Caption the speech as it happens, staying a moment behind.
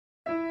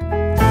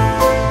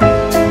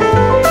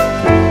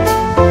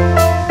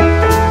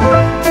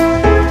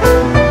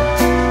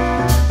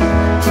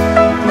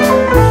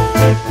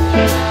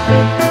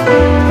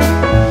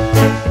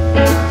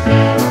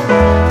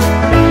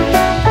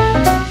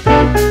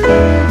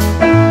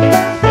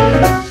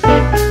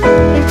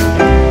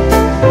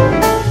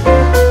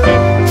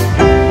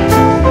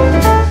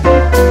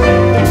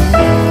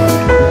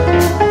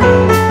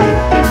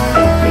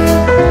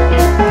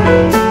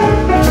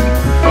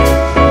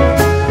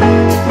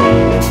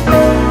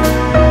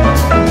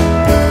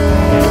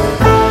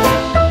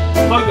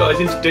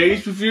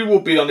Today's review will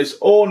be on this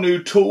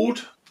all-new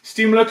tooled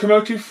steam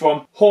locomotive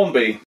from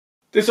Hornby.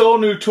 This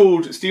all-new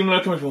tooled steam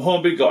locomotive from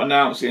Hornby got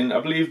announced in,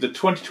 I believe, the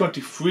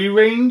 2023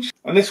 range.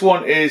 And this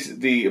one is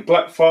the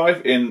Black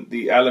 5 in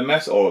the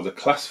LMS, or the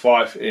Class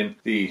 5 in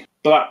the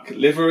black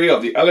livery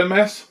of the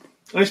LMS.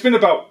 And it's been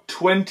about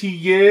 20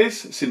 years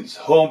since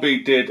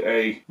Hornby did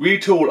a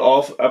retool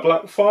of a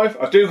Black 5.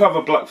 I do have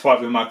a Black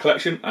 5 in my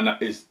collection, and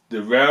that is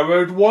the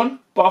railroad one.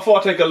 But I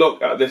thought I'd take a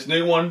look at this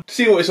new one to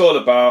see what it's all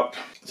about.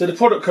 So the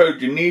product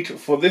code you need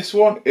for this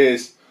one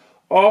is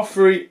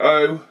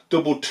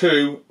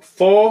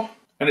R30224,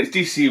 and it's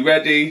DC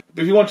ready.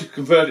 But if you want to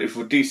convert it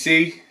for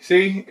DC,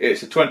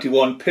 it's a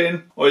 21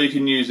 pin, or you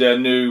can use their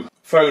new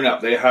phone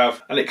app they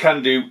have, and it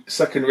can do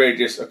second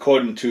radius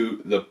according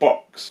to the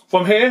box.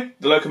 From here,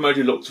 the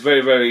locomotive looks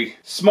very, very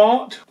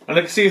smart, and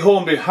I can see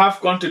Hornby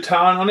have gone to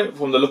town on it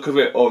from the look of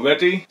it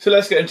already. So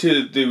let's get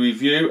into the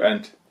review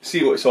and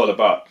see what it's all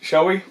about,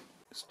 shall we?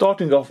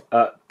 Starting off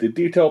at the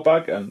detail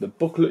bag and the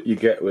booklet you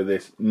get with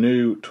this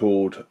new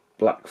tooled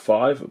Black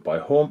 5 by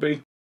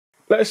Hornby.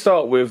 Let's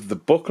start with the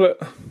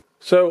booklet.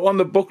 So on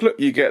the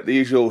booklet you get the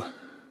usual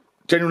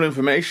general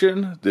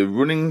information, the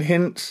running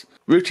hints,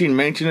 routine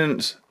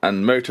maintenance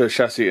and motor,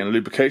 chassis and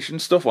lubrication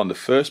stuff on the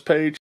first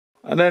page.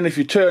 And then if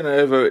you turn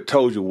over, it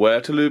tells you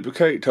where to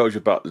lubricate, it tells you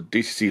about the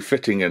DCC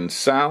fitting and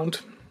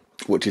sound,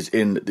 which is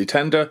in the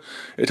tender.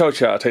 It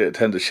tells you how to take the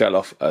tender shell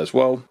off as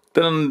well.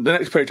 Then on the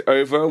next page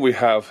over, we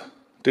have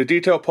the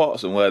detail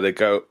parts and where they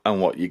go and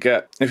what you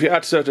get. If you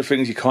add certain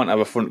things, you can't have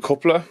a front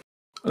coupler.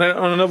 And then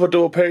on another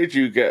door page,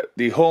 you get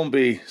the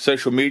Hornby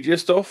social media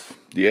stuff,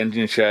 the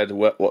engine shed,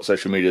 what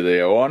social media they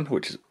are on,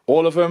 which is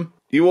all of them.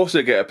 You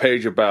also get a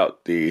page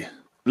about the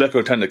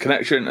Loco tender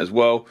connection as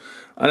well,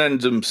 and then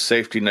some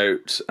safety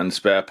notes and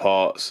spare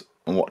parts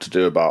and what to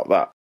do about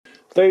that.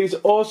 There's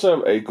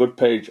also a good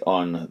page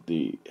on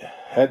the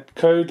head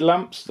code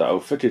lamps that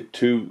are fitted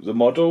to the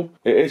model.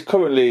 It is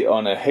currently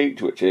on a H,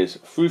 which is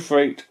through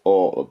freight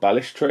or a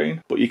ballast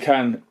train, but you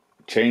can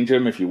change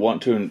them if you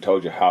want to, and it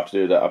tells you how to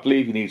do that. I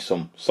believe you need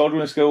some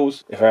soldering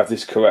skills. If I have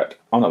this correct,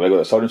 I'm not very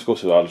good at soldering skills,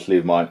 so I'll just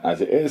leave mine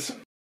as it is.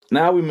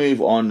 Now we move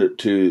on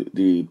to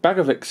the bag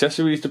of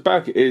accessories. The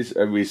bag is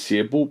a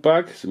resealable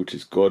bag, which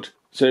is good.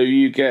 So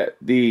you get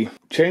the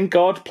chain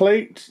guard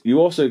plate, you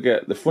also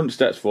get the front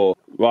steps for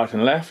right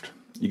and left,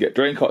 you get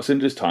drain cart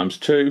cylinders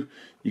 ×2,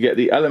 you get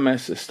the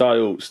LMS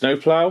style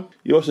snowplow,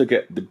 you also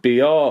get the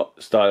BR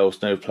style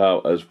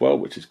snowplow as well,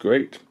 which is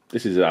great.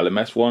 This is an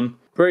LMS one.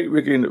 Great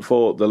rigging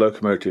for the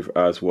locomotive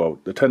as well.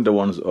 The tender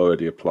one's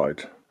already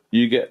applied.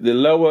 You get the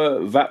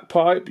lower vac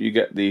pipe, you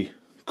get the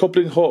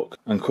coupling hook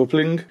and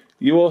coupling.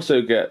 You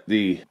also get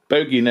the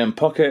bogie NEM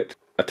pocket,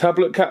 a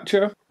tablet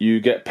catcher.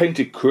 You get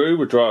painted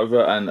crew, a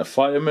driver and a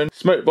fireman.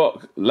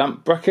 Smokebox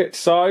lamp bracket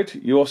side.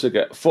 You also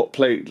get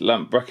footplate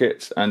lamp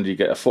brackets, and you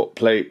get a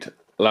footplate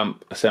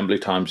lamp assembly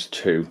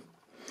 ×2.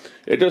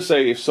 It does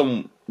say if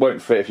some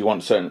won't fit, if you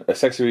want certain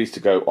accessories to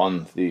go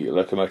on the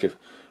locomotive,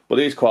 but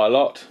these quite a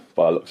lot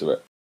by the looks of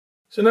it.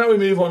 So now we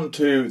move on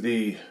to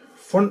the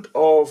front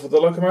of the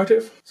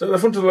locomotive. So at the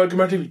front of the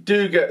locomotive you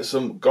do get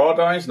some guard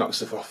irons, knock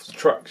stuff off the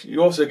track.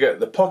 You also get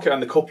the pocket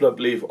and the coupler, I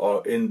believe,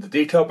 are in the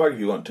detail bag if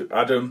you want to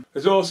add them.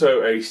 There's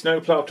also a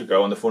snowplow to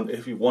go on the front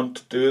if you want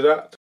to do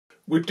that.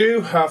 We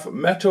do have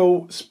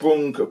metal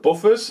sprung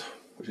buffers,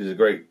 which is a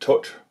great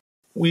touch.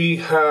 We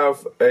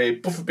have a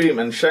buffer beam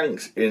and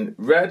shanks in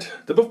red.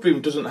 The buffer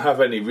beam doesn't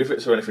have any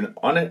rivets or anything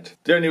on it.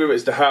 The only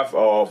rivets to have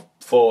are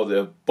for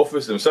the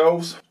buffers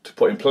themselves to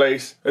put in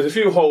place. There's a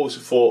few holes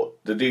for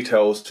the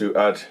details to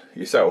add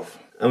yourself.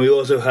 And we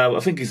also have, I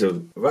think it's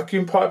a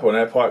vacuum pipe or an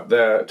air pipe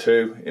there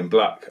too, in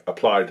black,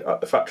 applied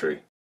at the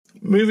factory.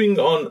 Moving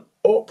on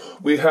up,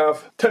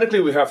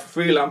 technically we have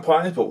 3 lamp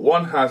irons, but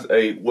one has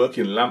a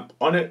working lamp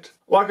on it.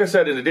 Like I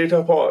said in the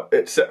detail part,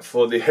 it's set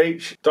for the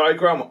H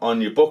diagram on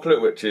your booklet,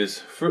 which is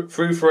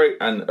through freight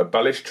and a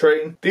ballast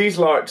train. These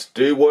lights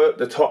do work,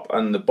 the top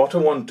and the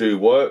bottom one do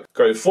work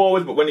going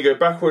forward, but when you go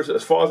backwards,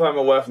 as far as I'm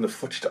aware from the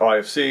footage I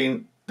have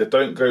seen, they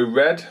don't go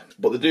red,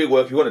 but they do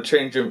work. If you want to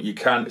change them, you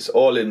can. It's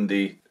all in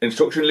the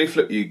instruction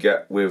leaflet you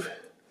get with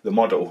the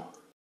model.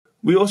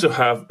 We also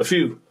have a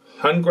few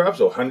hand grabs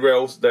or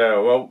handrails. They're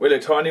really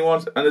tiny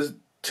ones, and there's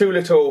 2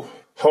 little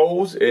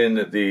holes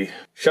in the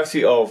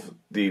chassis of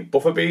the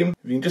buffer beam.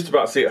 You can just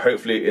about see it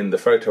hopefully in the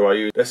photo I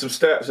used. There's some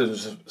steps and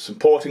some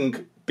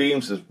supporting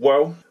beams as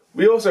well.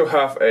 We also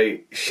have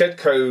a shed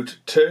code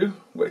 2,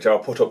 which I'll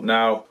put up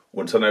now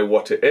once I know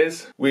what it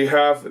is. We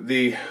have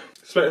the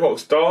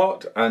smokebox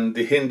dart and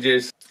the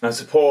hinges and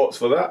supports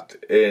for that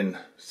in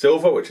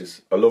silver, which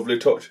is a lovely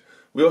touch.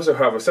 We also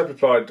have a separate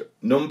applied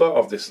number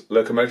of this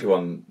locomotive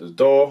on the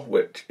door,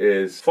 which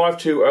is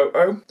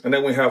 5200, and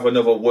then we have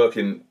another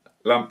working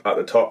lamp at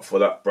the top for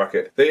that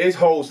bracket. There is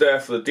holes there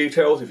for the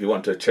details if you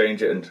want to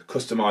change it and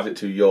customise it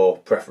to your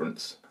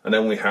preference. And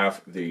then we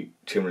have the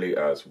chimney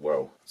as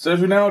well. So if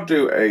we now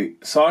do a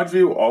side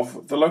view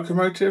of the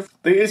locomotive,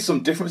 there is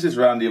some differences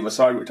around the other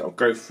side which I'll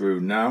go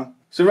through now.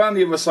 So around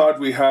the other side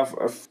we have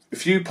a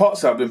few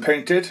pots that have been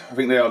painted. I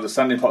think they are the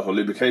standing pots or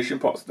lubrication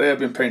pots. They have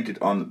been painted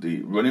on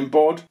the running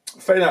board.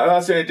 Failing that,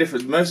 that's the only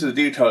difference. Most of the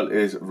detail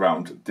is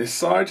around this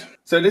side.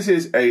 So this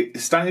is a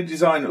Stanier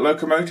design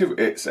locomotive.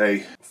 It's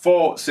a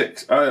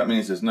 460, that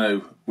means there's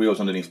no wheels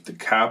underneath the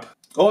cab.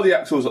 All the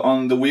axles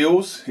on the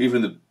wheels,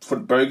 even the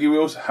front bogie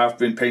wheels, have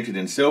been painted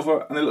in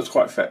silver and it looks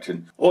quite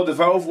fetching. All the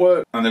valve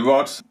work and the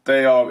rods,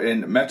 they are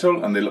in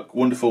metal and they look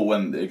wonderful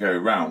when they go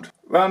round.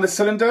 Around the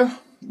cylinder,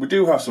 we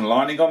do have some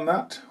lining on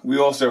that. We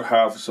also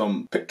have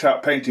some picked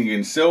out painting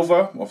in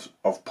silver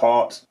of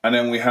parts, and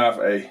then we have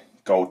a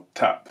gold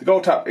tap. The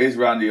gold tap is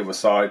around the other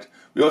side.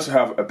 We also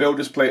have a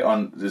builder's plate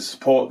on the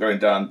support going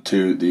down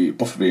to the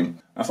buffer beam.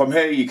 And from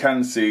here you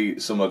can see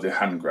some of the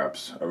hand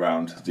grabs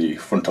around the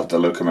front of the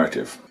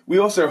locomotive. We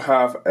also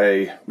have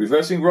a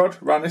reversing rod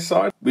around this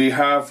side. We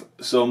have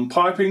some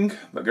piping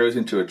that goes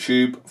into a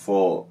tube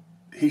for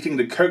heating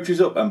the coaches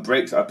up and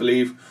brakes, I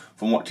believe,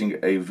 from watching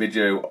a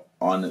video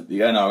on the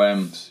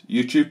NRM's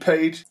YouTube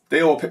page.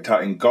 They all picked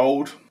out in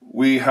gold.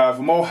 We have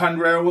more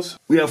handrails.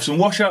 We have some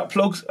washout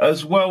plugs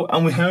as well,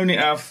 and we only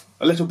have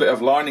a little bit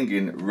of lining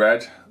in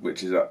red,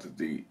 which is at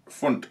the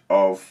front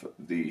of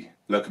the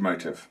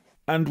locomotive.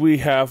 And we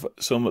have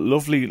some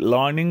lovely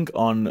lining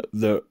on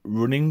the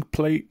running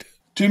plate.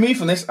 To me,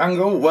 from this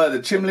angle where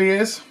the chimney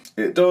is,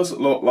 it does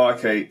look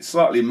like a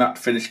slightly matte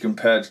finish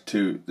compared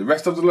to the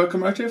rest of the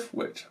locomotive,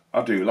 which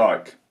I do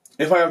like.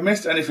 If I have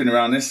missed anything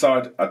around this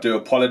side, I do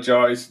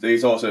apologise.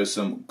 There's also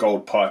some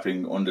gold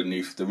piping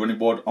underneath the running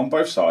board on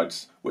both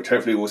sides, which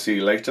hopefully we'll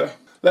see later.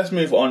 Let's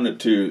move on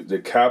to the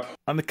cab.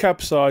 And the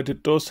cab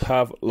side does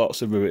have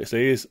lots of rivets.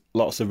 There is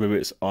lots of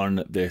rivets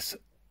on this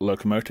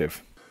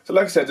locomotive. So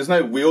like I said, there's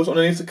no wheels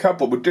underneath the cab,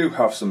 but we do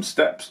have some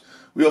steps.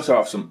 We also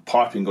have some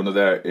piping under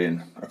there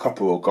in a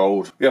copper or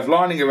gold. We have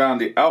lining around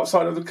the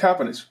outside of the cab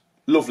and it's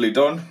lovely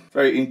done,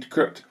 very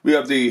intricate. We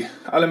have the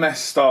LMS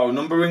style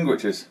numbering,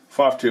 which is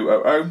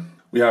 5200.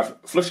 We have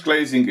flush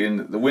glazing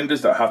in the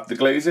windows that have the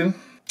glazing.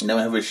 And then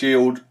we have a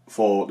shield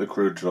for the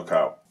crew to look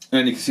out. And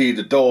then you can see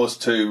the doors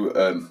too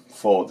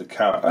for the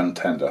cab and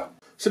tender.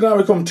 So now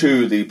we come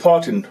to the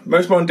part in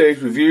most modern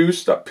days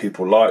reviews that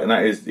people like, and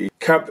that is the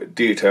cab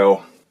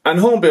detail. And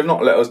Hornby have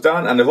not let us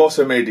down, and they've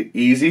also made it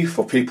easy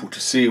for people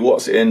to see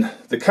what's in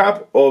the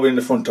cab or in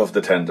the front of the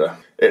tender.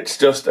 It's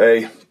just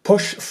a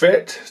push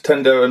fit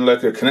tender and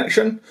loco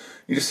connection.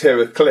 You just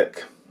hear a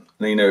click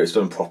and you know it's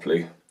done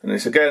properly. And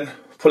it's again,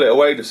 pull it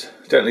away, just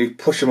gently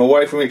push them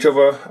away from each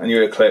other and you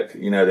hear a click,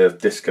 you know they've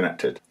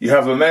disconnected. You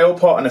have a male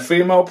part and a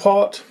female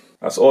part.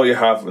 That's all you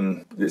have,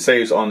 and it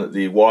saves on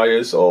the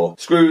wires or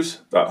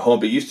screws that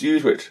Hornby used to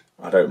use, which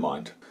I don't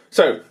mind.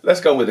 So let's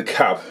go with the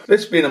cab.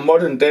 This being a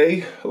modern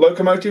day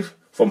locomotive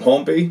from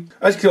Hornby.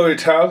 As you can already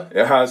tell,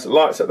 it has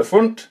lights at the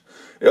front.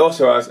 It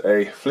also has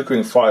a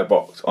flickering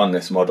firebox on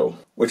this model,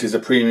 which is a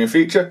premium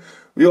feature.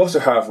 We also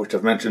have, which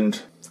I've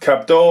mentioned,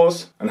 cab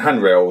doors and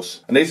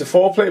handrails. And these are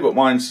 4-plate, but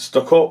mine's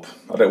stuck up.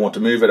 I don't want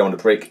to move it, I don't want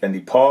to break any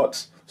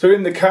parts. So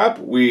in the cab,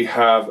 we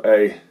have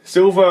a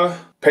silver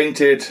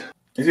painted,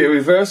 is it a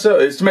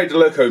reverser? It's to make the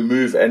loco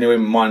move anyway,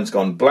 mine's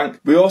gone blank.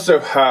 We also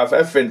have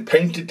everything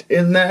painted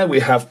in there.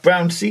 We have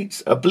brown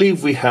seats. I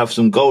believe we have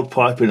some gold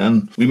piping,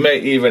 and we may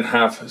even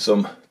have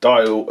some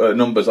dial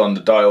numbers on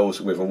the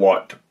dials with a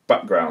white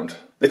background.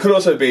 There could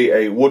also be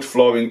a wood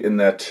flooring in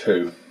there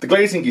too. The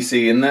glazing you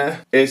see in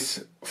there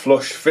is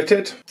flush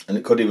fitted, and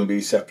it could even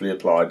be separately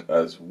applied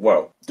as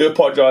well. I do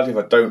apologise if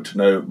I don't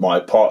know my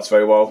parts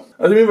very well.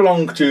 As we move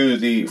along to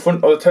the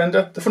front of the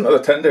tender, the front of the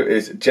tender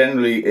is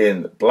generally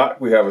in black.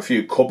 We have a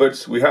few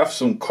cupboards. We have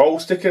some coal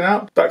sticking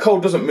out. That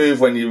coal doesn't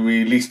move when you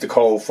release the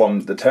coal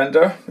from the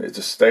tender. It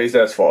just stays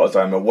there as far as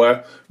I'm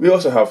aware. We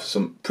also have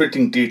some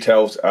printing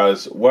details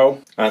as well,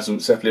 and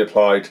some separately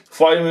applied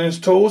fireman's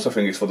tools. I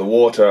think it's for the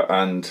water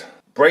and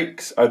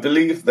brakes, I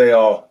believe they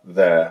are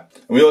there.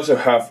 And we also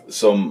have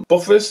some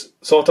buffers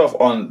sort of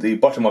on the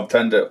bottom of the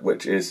tender,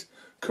 which is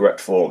correct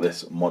for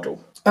this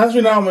model. As we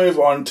now move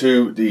on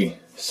to the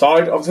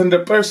side of the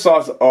tender, both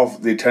sides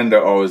of the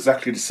tender are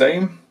exactly the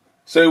same.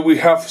 So we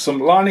have some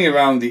lining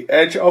around the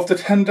edge of the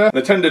tender.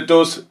 The tender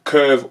does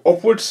curve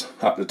upwards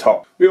at the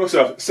top. We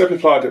also have separately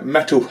applied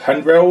metal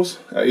handrails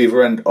at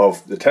either end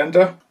of the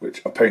tender,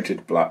 which are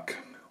painted black.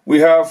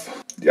 We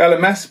have the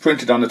LMS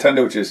printed on the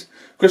tender, which is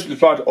crisply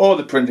applied. All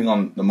the printing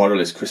on the model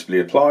is crisply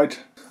applied.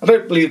 I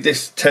don't believe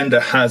this tender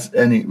has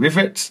any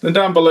rivets. Then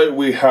down below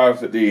we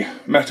have the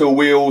metal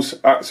wheels,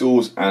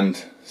 axles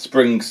and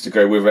springs to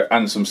go with it,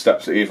 and some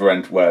steps at either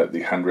end where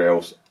the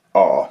handrails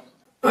are.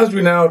 As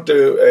we now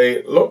do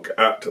a look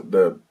at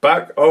the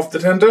back of the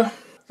tender.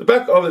 The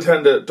back of the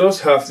tender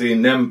does have the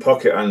NEM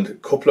pocket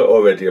and coupler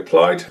already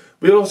applied.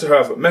 We also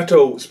have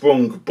metal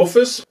sprung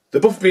buffers.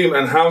 The buffer beam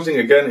and housing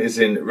again is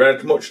in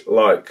red, much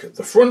like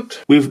the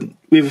front. We've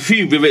a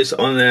few rivets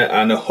on there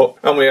and a hook,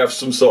 and we have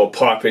some sort of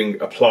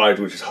piping applied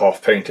which is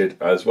half painted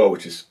as well,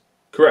 which is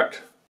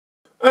correct.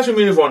 As we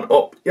move on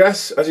up,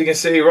 yes, as you can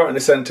see right in the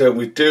centre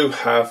we do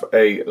have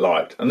a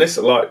light, and this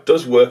light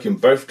does work in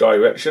both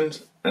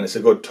directions and it's a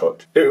good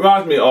touch. It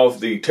reminds me of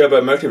the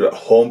turbo motive that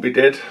Hornby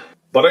did.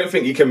 But I don't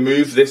think you can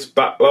move this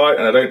backlight,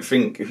 and I don't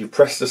think if you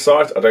press the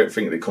sight, I don't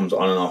think it comes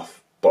on and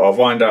off but I'll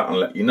find out and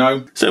let you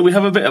know. So we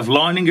have a bit of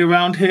lining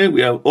around here.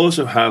 We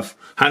also have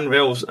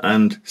handrails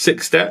and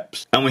 6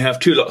 steps, and we have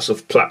 2 lots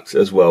of plaques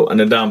as well. And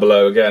then down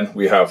below again,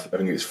 we have, I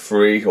think it's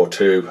 3 or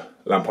 2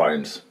 lamp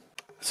irons.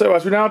 So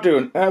as we now do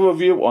an air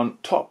review on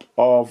top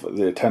of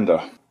the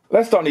tender.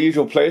 Let's start in the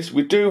usual place.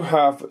 We do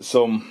have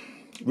some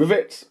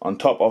rivets on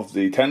top of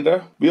the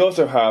tender. We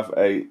also have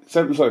a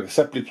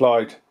separately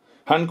applied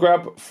hand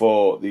grab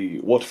for the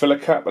water filler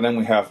cap, and then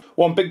we have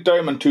 1 big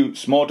dome and 2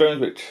 small domes,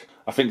 which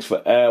I think is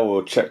for air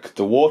or check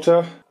the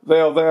water.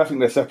 They are there, I think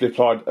they're separately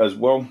applied as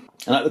well.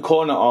 And at the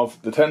corner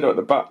of the tender at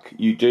the back,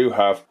 you do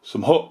have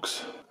some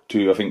hooks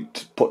to, I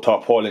think, put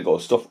tarpaulin or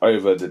stuff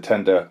over the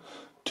tender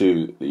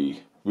to the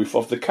roof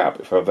of the cab,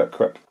 if I have that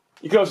correct.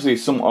 You can also see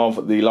some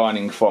of the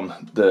lining from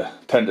the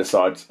tender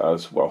sides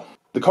as well.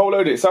 The coal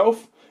load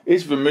itself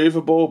is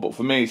removable, but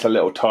for me it's a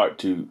little tight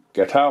to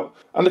get out.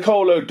 And the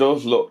coal load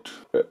does look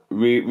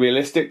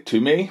realistic to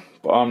me,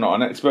 but I'm not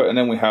an expert. And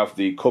then we have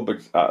the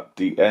cupboards at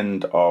the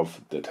end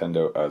of the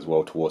tender as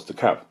well towards the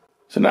cab.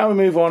 So now we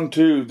move on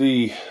to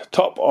the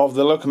top of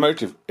the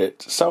locomotive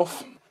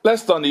itself.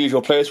 Let's start in the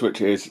usual place,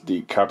 which is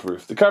the cab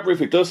roof. The cab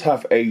roof, it does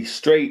have a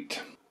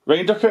straight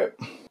rain ducket.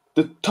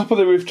 The top of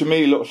the roof to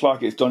me looks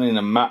like it's done in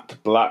a matte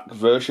black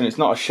version. It's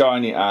not as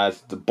shiny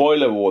as the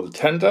boiler or the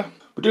tender.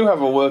 We do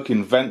have a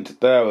working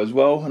vent there as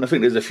well, and I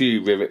think there's a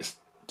few rivets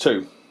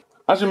too.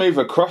 As we move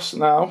across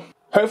now,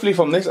 hopefully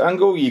from this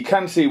angle you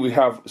can see we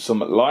have some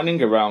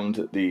lining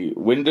around the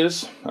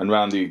windows and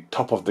around the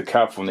top of the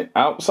cab from the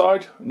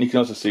outside, and you can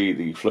also see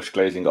the flush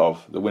glazing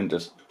of the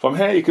windows. From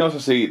here you can also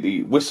see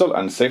the whistle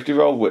and safety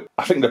roll, which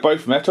I think they're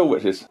both metal,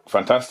 which is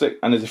fantastic,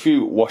 and there's a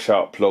few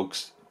washout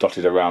plugs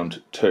dotted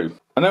around too.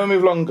 And then we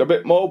move along a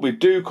bit more, we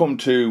do come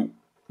to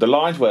the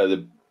lines where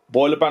the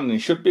boiler banding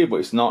should be, but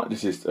it's not.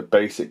 This is a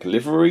basic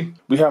livery.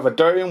 We have a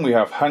dome, we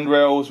have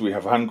handrails, we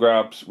have hand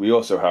grabs, we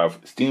also have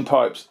steam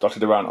pipes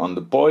dotted around on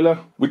the boiler.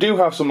 We do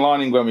have some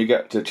lining when we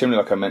get to the chimney,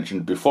 like I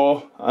mentioned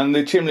before, and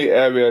the chimney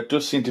area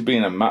does seem to be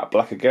in a matte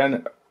black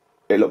again.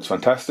 It looks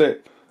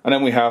fantastic. And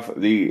then we have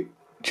the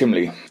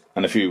chimney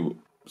and a few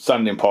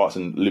sanding parts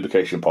and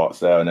lubrication parts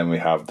there, and then we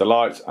have the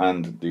lights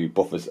and the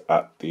buffers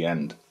at the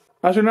end.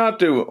 As we now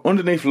do an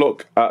underneath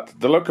look at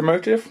the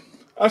locomotive,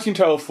 as you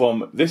can tell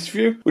from this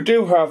view, we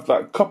do have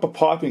that copper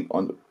piping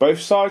on both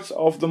sides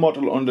of the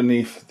model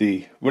underneath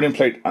the running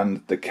plate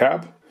and the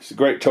cab. It's a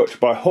great touch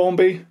by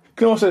Hornby. You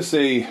can also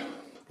see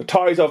the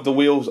ties of the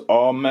wheels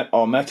are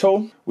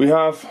metal. We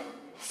have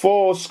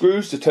 4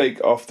 screws to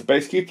take off the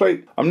base key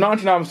plate. I'm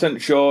 99%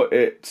 sure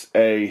it's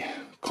a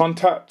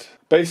contact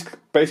base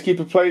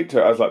keeper plate.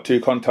 It has like 2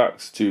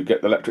 contacts to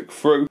get the electric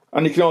through.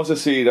 And you can also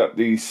see that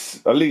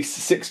these at least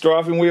 6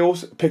 driving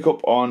wheels pick up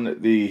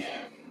on the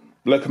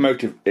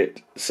locomotive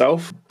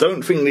itself.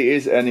 Don't think there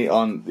is any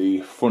on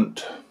the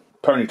front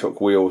pony tuck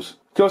wheels.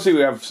 You can also see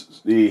we have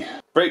the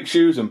brake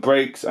shoes and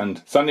brakes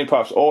and sanding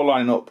pipes all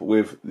line up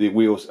with the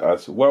wheels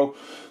as well.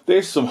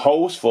 There's some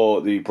holes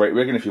for the brake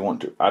rigging if you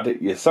want to add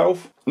it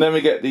yourself. And then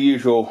we get the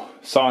usual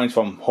signs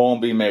from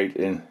Hornby made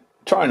in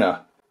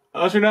China.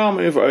 As we now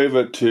move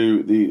over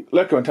to the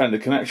loco and tender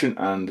connection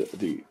and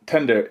the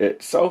tender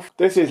itself,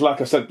 this is,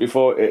 like I said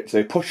before, it's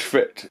a push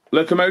fit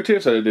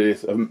locomotive, so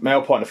there's a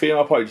male part and a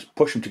female part. You just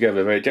push them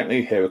together very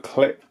gently, hear a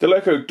click. The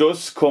loco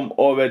does come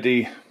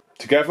already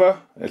together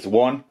as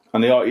one,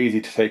 and they are easy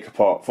to take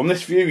apart. From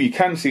this view you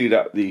can see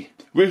that the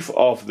roof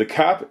of the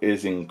cab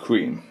is in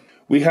cream.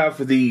 We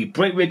have the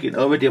brake rigging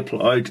already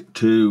applied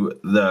to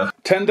the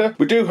tender.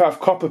 We do have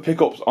copper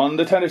pickups on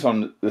the tender,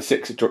 on the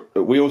 6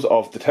 wheels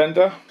of the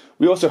tender.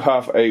 We also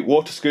have a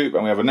water scoop,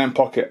 and we have an end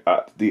pocket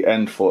at the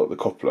end for the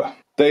coupler.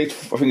 I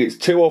think it's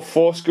 2 or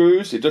 4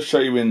 screws. It does show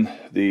you in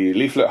the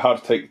leaflet how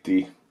to take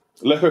the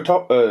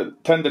loco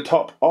tender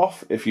top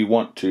off if you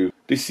want to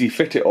DC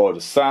fit it, or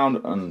the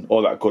sound and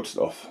all that good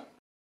stuff.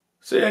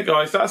 So yeah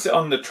guys, that's it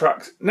on the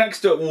tracks.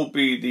 Next up will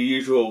be the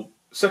usual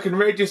second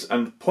radius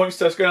and points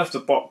test. Going off the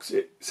box,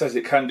 it says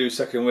it can do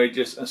second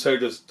radius, and so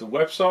does the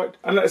website.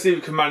 And let's see if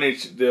we can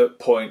manage the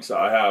points that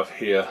I have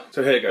here.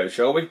 So here goes,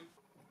 shall we?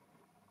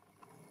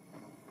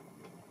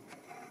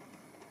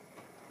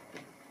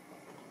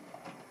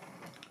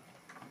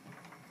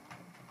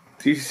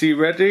 TCC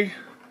ready.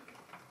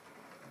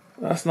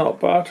 That's not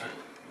bad.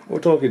 We're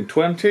talking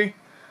 20.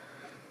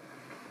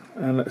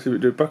 And let's see what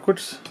we do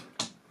backwards.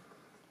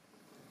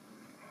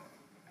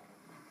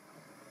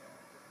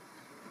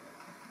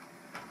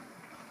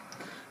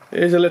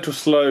 It is a little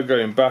slow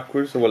going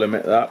backwards, I will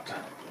admit that.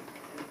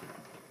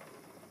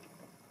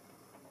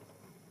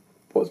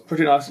 But it's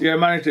pretty nice. Yeah,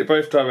 managed it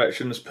both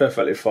directions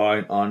perfectly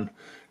fine on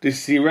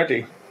TCC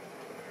ready.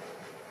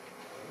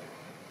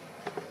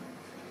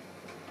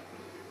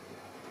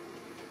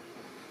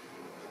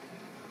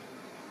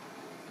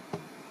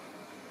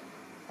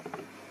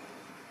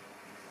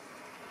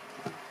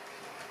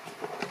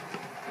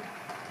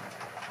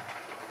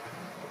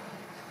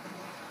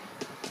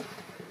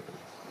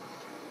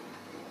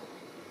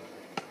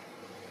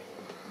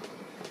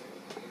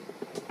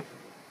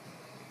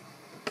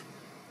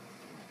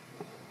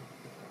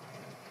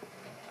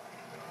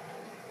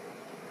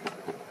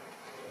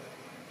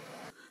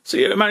 So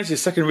yeah, it managed the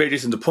second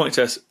radius and the point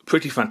test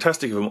pretty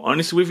fantastic if I'm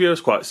honest with you. I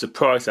was quite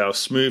surprised how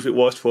smooth it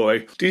was for a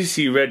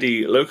DC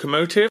ready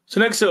locomotive. So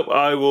next up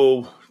I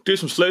will do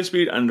some slow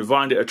speed and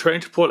find it a train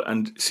to pull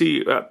and see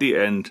you at the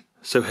end.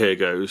 So here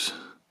goes.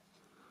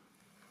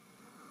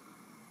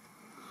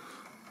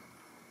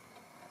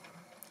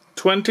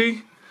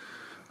 20.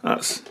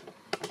 That's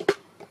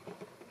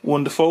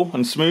wonderful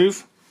and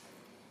smooth.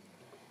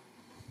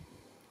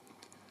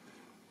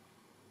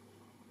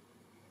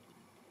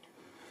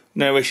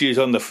 No issues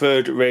on the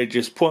third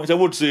radius point. I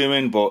would zoom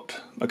in,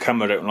 but my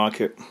camera don't like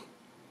it.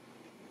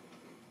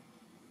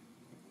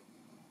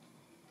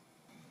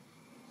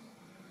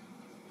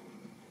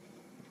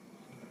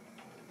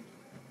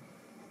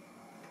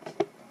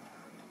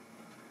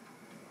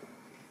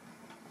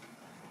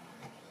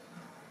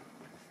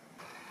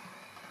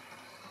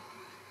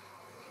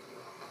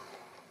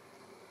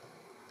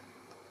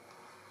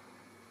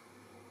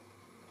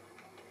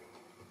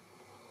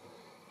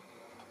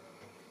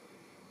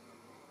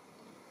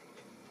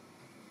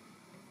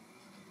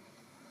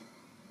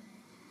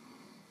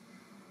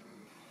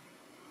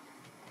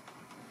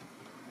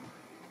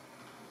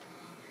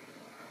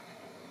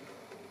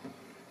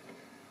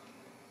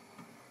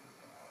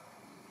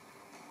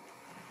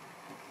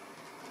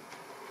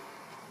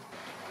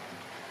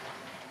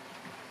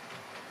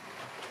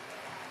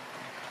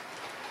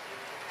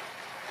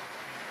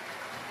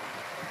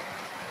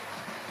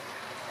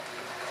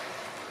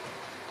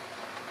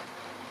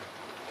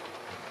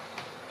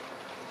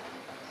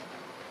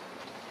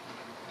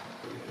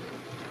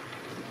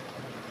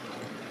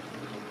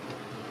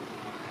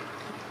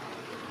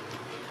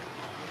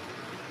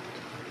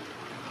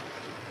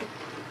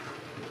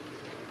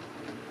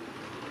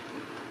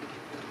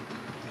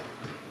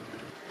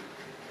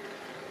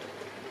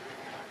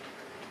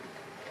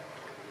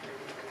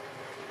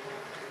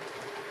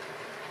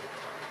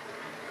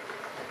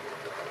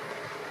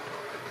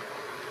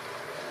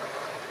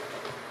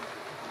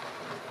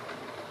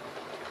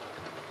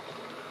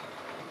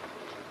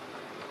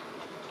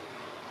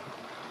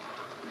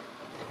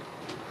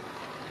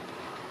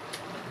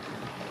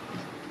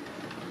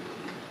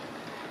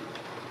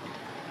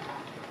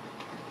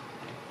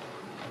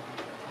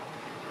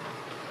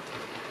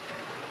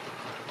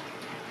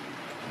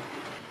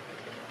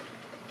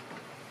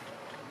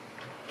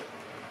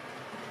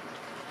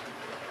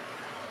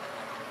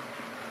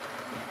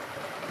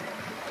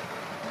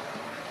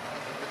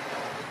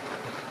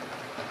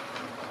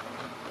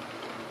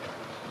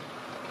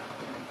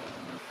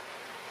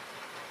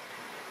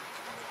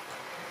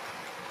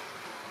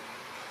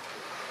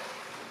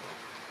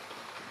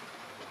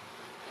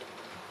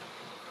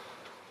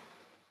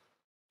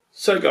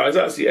 So guys,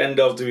 that's the end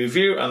of the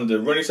review and the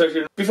running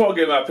section. Before I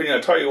give my opinion,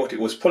 I'll tell you what it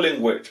was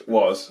pulling, which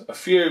was a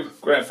few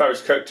Graham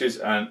Farris coaches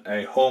and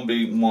a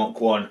Hornby Mark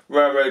 1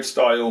 railroad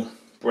style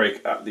brake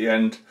at the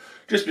end,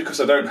 just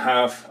because I don't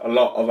have a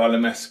lot of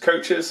LMS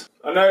coaches.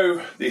 I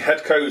know the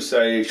head codes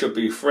say it should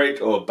be freight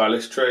or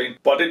ballast train,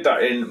 but I did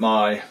that in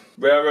my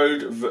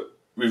railroad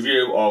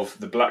review of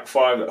the Black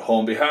 5 that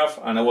Hornby have,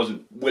 and I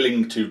wasn't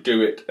willing to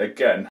do it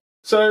again.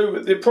 So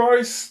the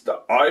price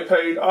that I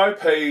paid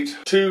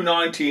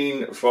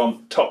 $2.19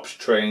 from Tops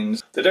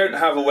Trains. They don't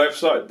have a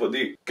website, but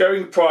the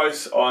going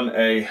price on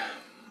a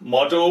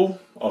model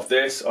of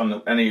this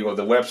on any of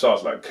the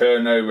websites like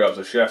Kerno, Rails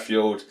of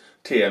Sheffield,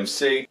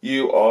 TMC,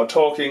 you are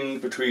talking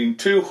between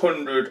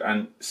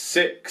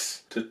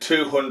 206 to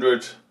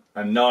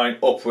 209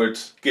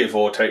 upwards, give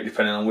or take,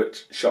 depending on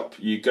which shop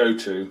you go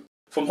to.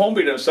 From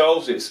Hornby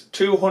themselves, it's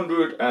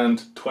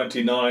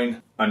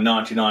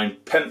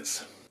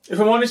 229.99. If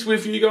I'm honest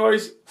with you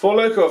guys, for a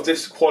Loco of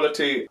this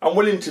quality, I'm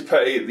willing to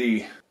pay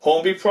the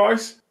Hornby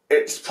price.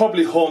 It's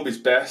probably Hornby's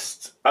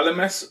best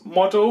LMS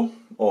model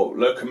or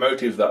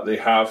locomotive that they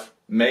have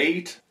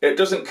made. It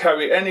doesn't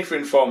carry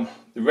anything from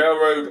the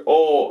railroad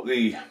or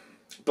the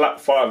Black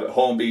 5 that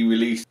Hornby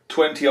released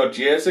 20 odd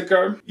years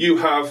ago. You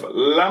have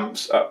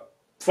lamps at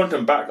front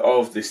and back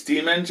of the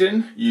steam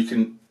engine. You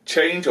can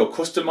change or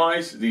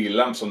customize the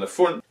lamps on the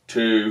front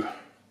to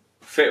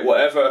fit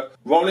whatever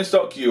rolling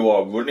stock you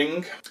are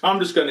running. I'm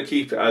just going to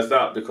keep it as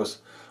that because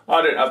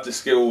I don't have the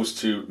skills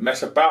to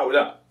mess about with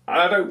that and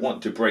I don't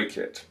want to break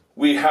it.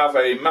 We have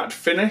a matte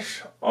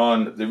finish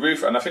on the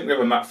roof, and I think we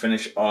have a matte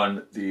finish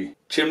on the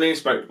chimney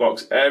smoke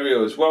box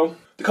area as well.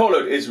 The coal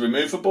load is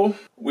removable.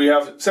 We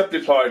have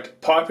separately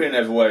applied piping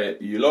everywhere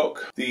you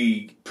look.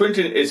 The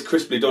printing is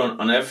crisply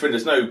done on everything.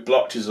 There's no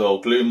blotches or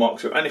glue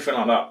marks or anything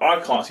like that. I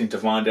can't seem to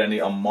find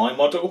any on my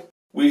model.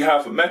 We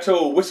have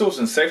metal whistles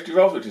and safety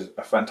valves, which is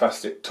a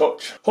fantastic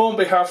touch.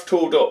 Hornby have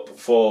tooled up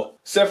for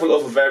several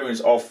other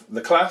variants of the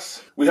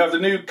class. We have the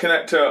new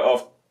connector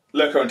of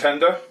Loco and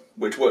Tender,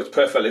 which works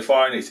perfectly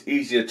fine. It's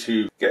easier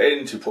to get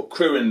in, to put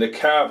crew in the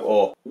cab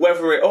or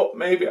weather it up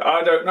maybe,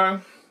 I don't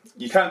know.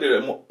 You can do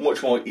it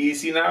much more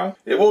easy now.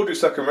 It will do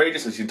second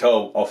radius, as you can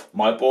tell off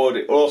my board.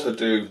 It will also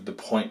do the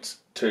points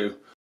too.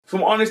 If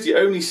I'm honest, the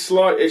only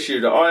slight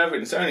issue that I have,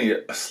 and it's only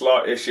a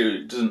slight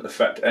issue, it doesn't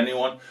affect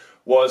anyone,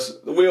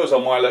 was the wheels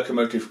on my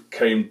locomotive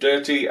came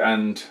dirty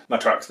and my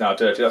track's now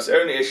dirty. That's the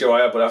only issue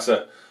I have, but that's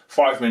a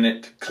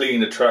 5-minute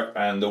clean the track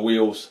and the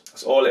wheels.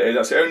 That's all it is.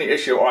 That's the only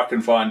issue I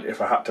can find if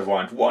I had to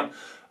find one.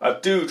 I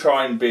do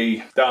try and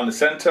be down the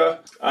centre,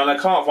 and I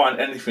can't find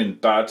anything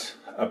bad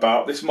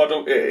about this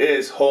model. It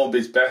is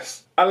Hornby's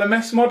best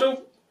LMS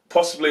model,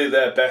 possibly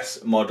their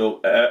best model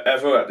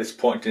ever at this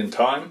point in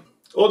time.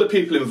 All the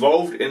people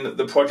involved in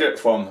the project,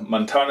 from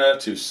Montana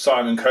to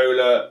Simon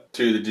Kohler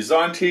to the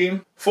design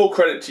team, full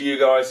credit to you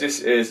guys. This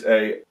is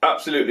a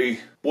absolutely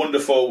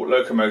wonderful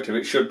locomotive.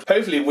 It should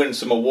hopefully win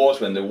some awards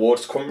when the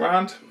awards come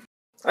round.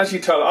 As you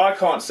tell, I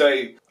can't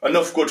say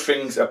enough good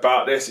things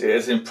about this. It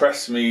has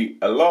impressed me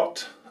a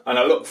lot, and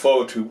I look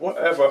forward to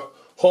whatever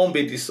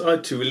Hornby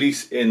decide to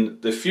release in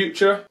the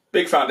future.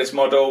 Big fan of this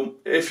model.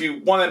 If you're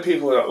one of them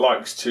people that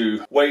likes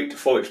to wait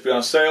for it to be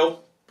on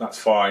sale, that's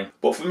fine.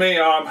 But for me,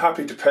 I'm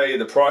happy to pay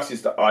the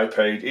prices that I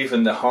paid,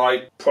 even the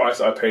high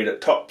price I paid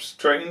at Tops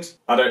trains.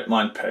 I don't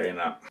mind paying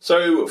that.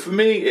 So for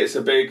me, it's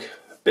a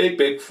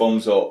big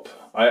thumbs up.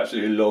 I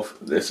absolutely love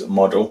this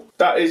model.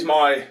 That is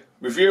my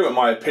review and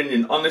my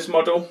opinion on this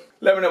model.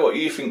 Let me know what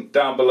you think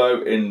down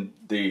below in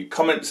the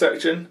comment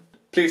section.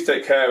 Please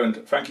take care,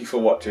 and thank you for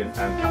watching,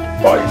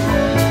 and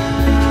bye.